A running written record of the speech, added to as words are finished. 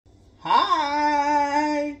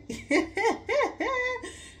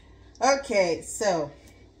Okay, so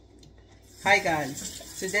hi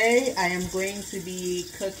guys, today I am going to be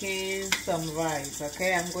cooking some rice.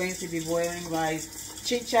 Okay, I'm going to be boiling rice.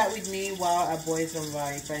 Chit chat with me while I boil some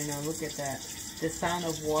rice. I know, look at that. The sound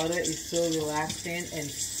of water is so relaxing and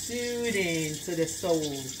soothing to the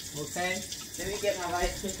soul. Okay, let me get my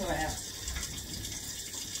rice cooker out.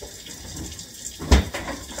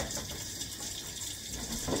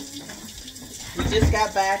 We just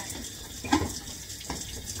got back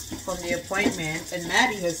from the appointment, and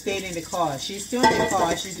Maddie has stayed in the car. She's still in the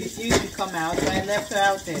car. She's refused to come out, so I left her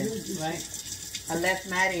out there, right? I left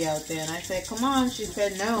Maddie out there, and I said, come on. She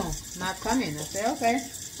said, no, I'm not coming. I said, okay,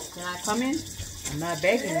 you're not coming? I'm not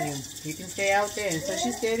begging you. You can stay out there. And so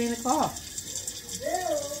she stayed in the car.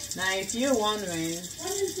 Now, if you're wondering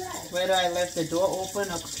whether I left the door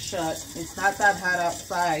open or shut, it's not that hot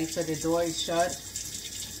outside, so the door is shut.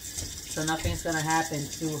 So nothing's going to happen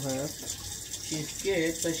to her. She's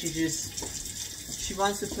good, but she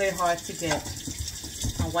wants to play hard to get.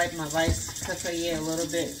 I'll wipe my rice cooker here a little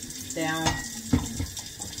bit down.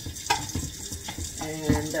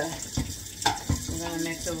 And we're going to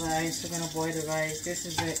make the rice. We're going to boil the rice. This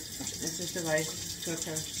is it. This is the rice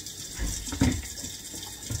cooker.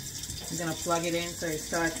 I'm going to plug it in so it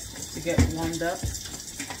starts to get warmed up.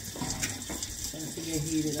 Starts to get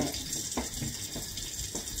heated up.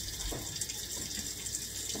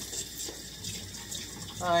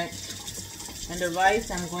 Alright, and the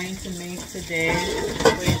rice I'm going to make today,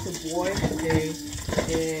 I'm going to boil today,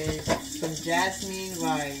 is some jasmine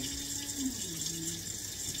rice.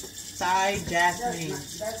 Thai jasmine.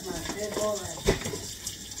 That's my favorite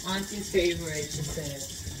rice. Auntie's favorite, she said.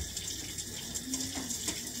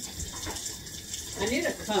 I need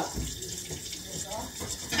a cup.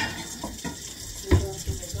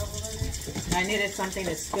 I needed something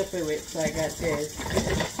to scoop it with, so I got this.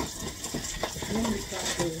 I'm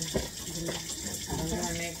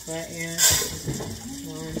gonna make that here.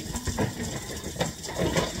 One.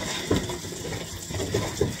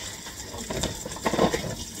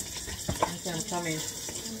 Okay, I'm coming.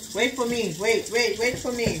 Wait for me. Wait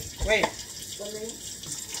for me. Wait.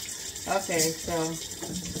 Okay, so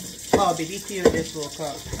baby Theo just woke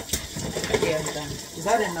up. Yeah, I'm done. Is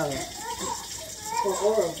that enough? For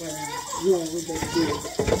oral, but no, with the food.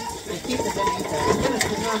 I keep it beneath that.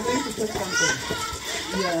 I'm going to cook something.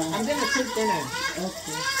 Yeah. I'm going to cook dinner.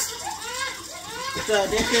 Okay. So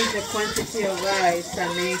this is the quantity of rice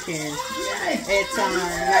I'm making. It's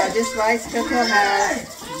now this rice cooker has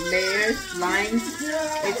lines.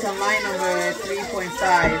 It's on line number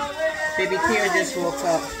 3.5. Baby Theo just woke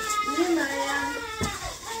up.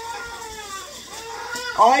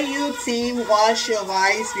 Are you team wash your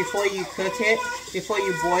rice before you cook it, before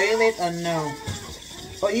you boil it, or no?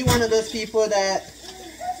 Or are you one of those people that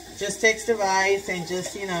just takes the rice and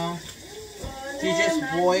just, you just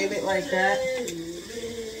boil it like that?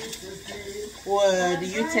 Or do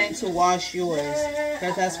you tend to wash yours?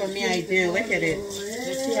 Because that's what me, I do. Look at it.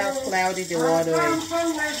 Just see how cloudy the water is.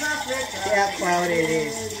 See how cloudy it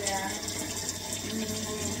is.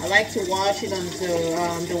 I like to wash it until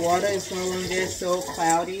the water is no longer so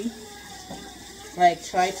cloudy. Like,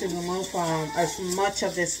 try to remove as much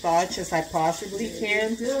of the starch as I possibly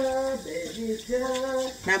can.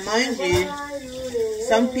 Now, mind you,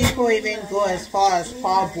 some people even go as far as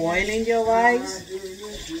parboiling your rice.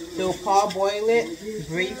 They'll parboil it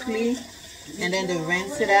briefly, and then they'll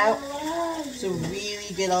rinse it out to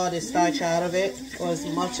really get all the starch out of it, or as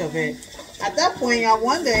much of it. At that point, I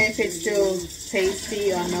wonder if it's still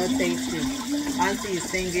tasty or not tasty. Auntie is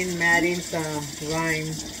singing, adding some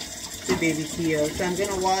rhyme to baby Theo. So I'm going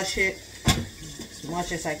to wash it as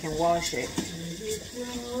much as I can wash it.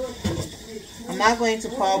 I'm not going to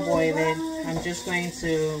parboil it. I'm just going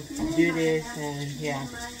to do this, and yeah.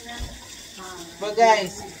 But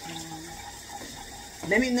guys,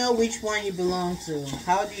 let me know which one you belong to.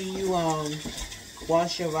 How do you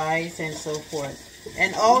wash your rice and so forth?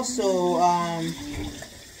 And also,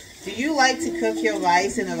 do you like to cook your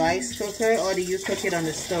rice in a rice cooker, or do you cook it on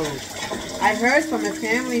the stove? I heard from a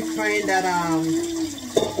family friend that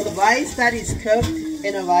rice that is cooked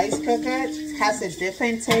in a rice cooker has a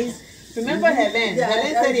different taste. Remember Helen?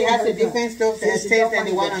 Helen said it has a different taste than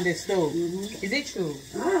the one on the stove. Is it true?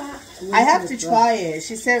 I have to try it.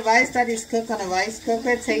 She said rice that is cooked on a rice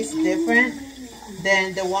cooker tastes different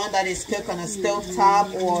than the one that is cooked on a stove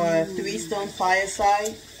top or 3-stone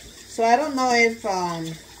fireside. So I don't know if,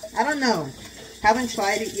 I don't know. Haven't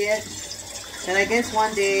tried it yet. And I guess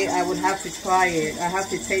one day I would have to try it. I have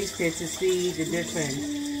to taste it to see the difference.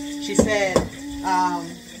 She said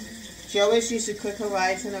she always used to cook her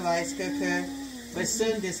rice in a rice cooker. but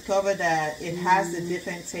soon discovered that it has a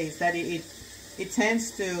different taste, that it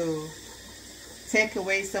tends to take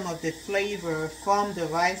away some of the flavor from the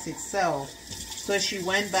rice itself. So she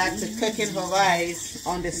went back to cooking her rice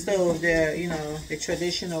on the stove, the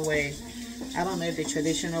traditional way. I don't know if the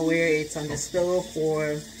traditional way it's on the stove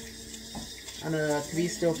or on a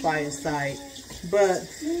 3-stove fire side. But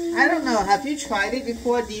I don't know. Have you tried it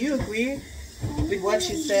before? Do you agree with what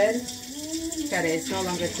she said? That it's no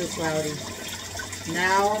longer too cloudy.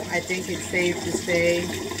 Now I think it's safe to say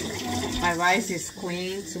my rice is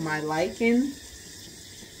clean to my liking.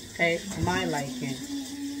 Okay, my liking.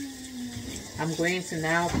 I'm going to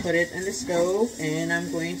now put it in the stove and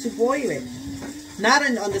I'm going to boil it. Not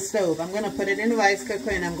on the stove. I'm going to put it in the rice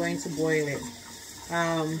cooker and I'm going to boil it.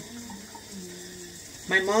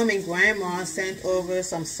 My mom and grandma sent over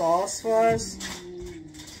some sauce for us.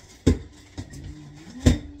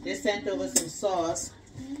 They sent over some sauce.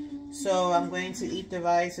 So I'm going to eat the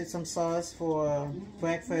rice with some sauce for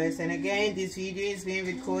breakfast. And again, this video is being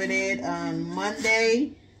recorded on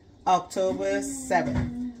Monday, October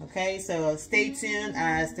 7th. Okay, so stay tuned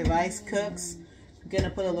as the rice cooks. I'm going to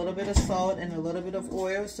put a little bit of salt and a little bit of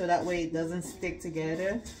oil so that way it doesn't stick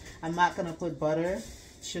together. I'm not going to put butter.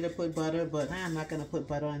 Should have put butter, but I'm not going to put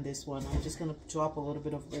butter on this one. I'm just going to drop a little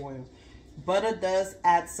bit of oil. Butter does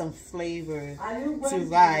add some flavor to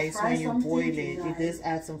rice when you boil it. It does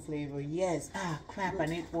add some flavor. Yes. Ah, crap, I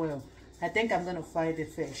need oil. I think I'm going to fry the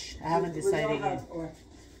fish. I haven't decided yet.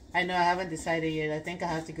 I know I haven't decided yet. I think I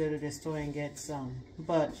have to go to the store and get some.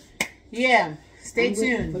 But, yeah, stay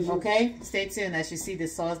tuned, okay? Stay tuned as you see the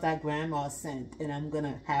sauce that Grandma sent. And I'm going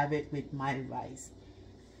to have it with my rice.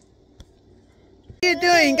 What are you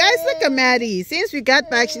doing? Guys, look at Maddie. Since we got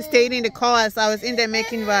back, she stayed in the car as I was in there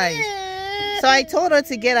making rice. So I told her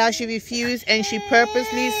to get out. She refused and she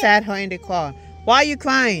purposely sat her in the car. Why are you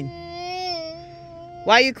crying?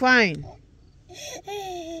 Why are you crying?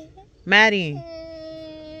 Maddie.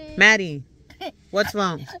 Maddie. What's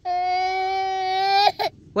wrong?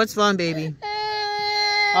 What's wrong, baby?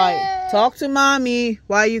 Alright, talk to mommy.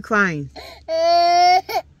 Why are you crying?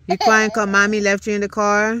 You crying because mommy left you in the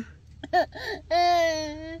car?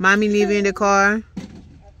 Mommy leave you in the car?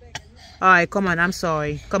 Alright, come on, I'm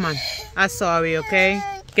sorry. Come on. I'm sorry, okay?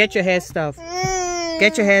 Get your hair stuff.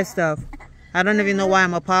 Get your hair stuff. I don't even know why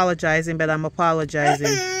I'm apologizing, but I'm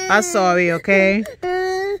apologizing. I'm sorry, okay?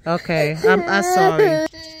 Okay, I'm sorry.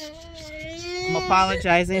 I'm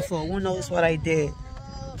apologizing for who knows what I did.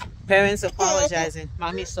 Parents apologizing.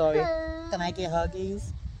 Mommy, sorry. Can I get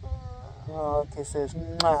huggies? Oh, kisses.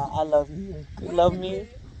 I love you. You love me?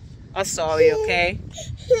 I'm sorry, okay?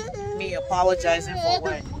 Me apologizing for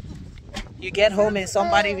what? You get home and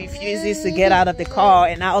somebody refuses to get out of the car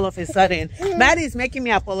and now all of a sudden Maddie's making me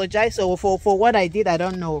apologize for what I did. I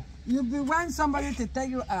don't know. You be wanting somebody to take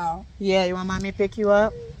you out. Yeah, you want mommy to pick you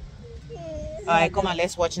up? Alright, come on,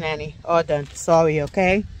 let's watch Nanny. All done. Sorry,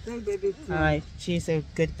 okay? Alright, she's a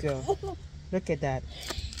good girl. Look at that.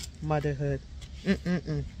 Motherhood.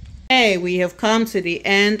 Hey, we have come to the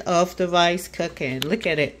end of the rice cooking. Look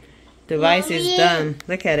at it. The rice is done.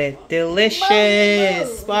 Look at it.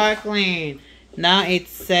 Delicious. Sparkling. Now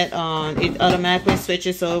it's set on. It automatically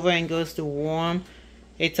switches over and goes to warm.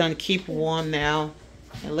 It's on keep warm now.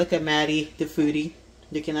 And look at Maddie, the foodie,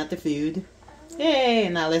 looking at the food. Yay.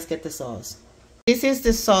 Now let's get the sauce. This is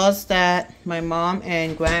the sauce that my mom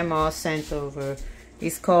and grandma sent over.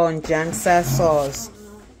 It's called Jangsa sauce.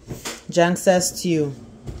 Jangsa stew.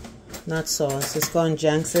 Not sauce. It's called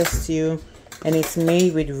Jangsa stew. And it's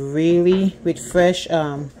made with fresh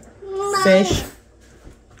fish.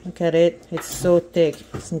 Look at it. It's so thick.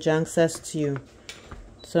 It's Jangsa stew.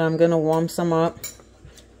 So I'm going to warm some up.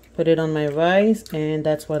 Put it on my rice. And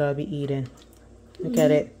that's what I'll be eating. Look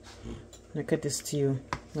at it. Look at the stew.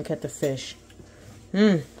 Look at the fish.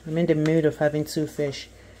 I'm in the mood of having 2 fish.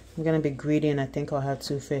 I'm going to be greedy and I think I'll have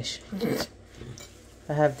 2 fish.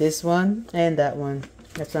 I have this one and that one.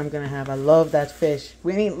 That's what I'm going to have. I love that fish.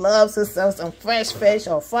 Winnie loves to sell some fresh fish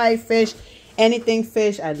or fried fish. Anything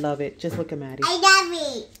fish, I love it. Just look at Maddie. I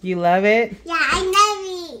love it. You love it? Yeah, I love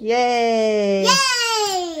it. Yay.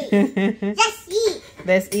 Yay. Let's eat.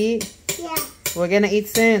 Let's eat? Yeah. We're going to eat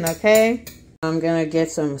soon, okay? I'm going to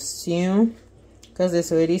get some stew. Because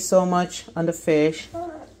there's already so much on the fish.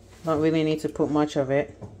 Don't really need to put much of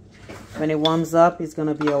it. When it warms up, it's going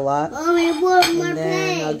to be a lot. Oh, I want my and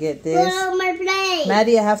then plate. I'll get this. Put on my plate.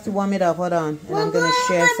 Maddie, I have to warm it up. Hold on. And I'm going to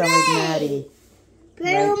share some with Maddie. Put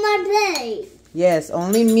it on my plate. Yes,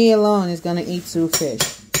 only me alone is going to eat 2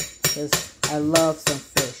 fish. Because I love some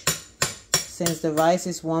fish. Since the rice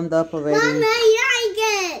is warmed up already. Mama,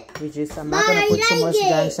 I like it. I'm not gonna put too much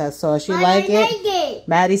gangsta sauce. You like it?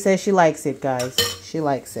 Maddie says she likes it, guys. She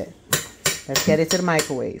likes it. Let's get it to the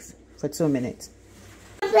microwave for 2 minutes.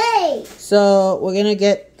 So we're gonna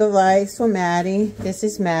get the rice for Maddie. This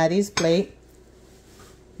is Maddie's plate.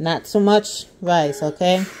 Not too much rice,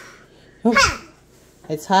 okay?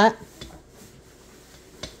 It's hot.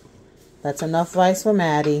 That's enough rice for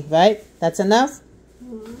Maddie, right? That's enough?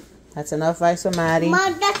 That's enough rice for Maddie.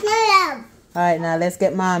 Mom, that's not enough. Alright, now let's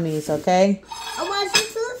get Mommy's, okay? I want some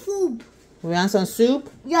soup. We want some soup?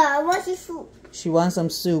 Yeah, I want some soup. She wants some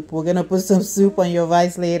soup. We're gonna put some soup on your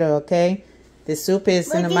rice later, okay? The soup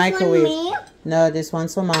is in the microwave. One me? No, this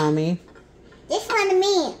one's for Mommy. This one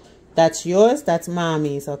me. That's yours, that's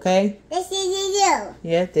Mommy's, okay? This is you.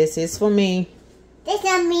 Yeah, this is for me. This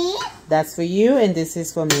is me. That's for you, and this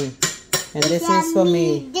is for me. And this is for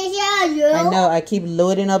me. This is you. I know, I keep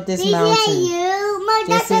loading up this This mountain. is you. Mom,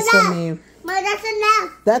 This that's is for enough. me. Mom, that's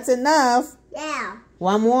enough. That's enough. Yeah.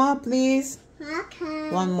 One more, please.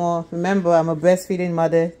 Okay. One more. Remember, I'm a breastfeeding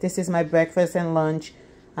mother. This is my breakfast and lunch.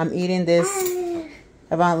 I'm eating this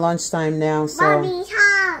around lunchtime now, so Mommy's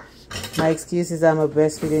hot. my excuse is I'm a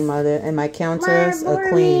breastfeeding mother, and my counter's a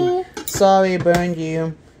queen. Sorry, burned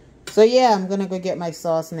you. So yeah, I'm gonna go get my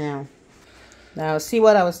sauce now. Now, see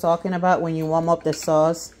what I was talking about when you warm up the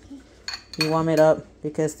sauce? You warm it up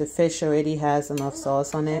because the fish already has enough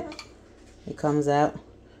sauce on it. It comes out.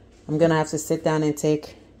 I'm gonna have to sit down and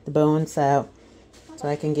take the bones out so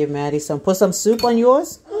I can give Maddie some. Put some soup on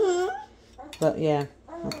yours? But yeah,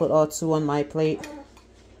 I'll put all 2 on my plate.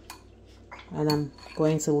 And I'm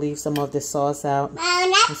going to leave some of the sauce out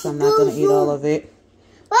because I'm not going to eat all of it.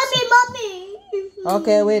 Mommy.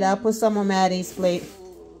 Okay, wait, I'll put some on Maddie's plate.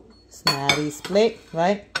 It's Maddie's plate,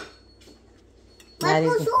 right?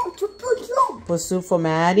 Maddie's put soup for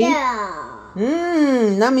Maddie? Yeah.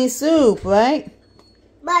 Nummy soup, right?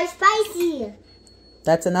 But spicy.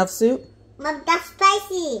 That's enough soup? Mom, that's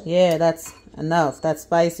spicy. Yeah, that's enough. That's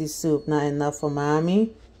spicy soup, not enough for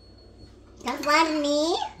Mommy. That's one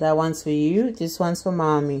me. That one's for you. This one's for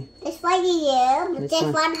Mommy. This one is you. This This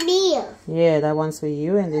one. one me. Yeah, that one's for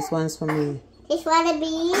you, and this one's for me. This one is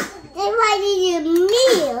me. This one is you me.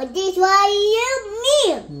 This one is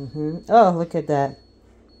you me. Oh, look at that.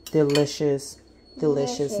 Deliciousness.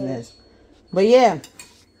 But yeah.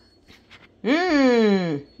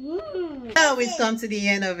 Now we've come to the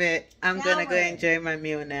end of it. I'm gonna go enjoy my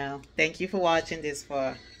meal now. Thank you for watching this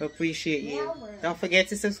far. Appreciate you. Don't forget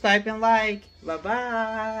to subscribe and like. Bye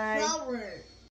bye.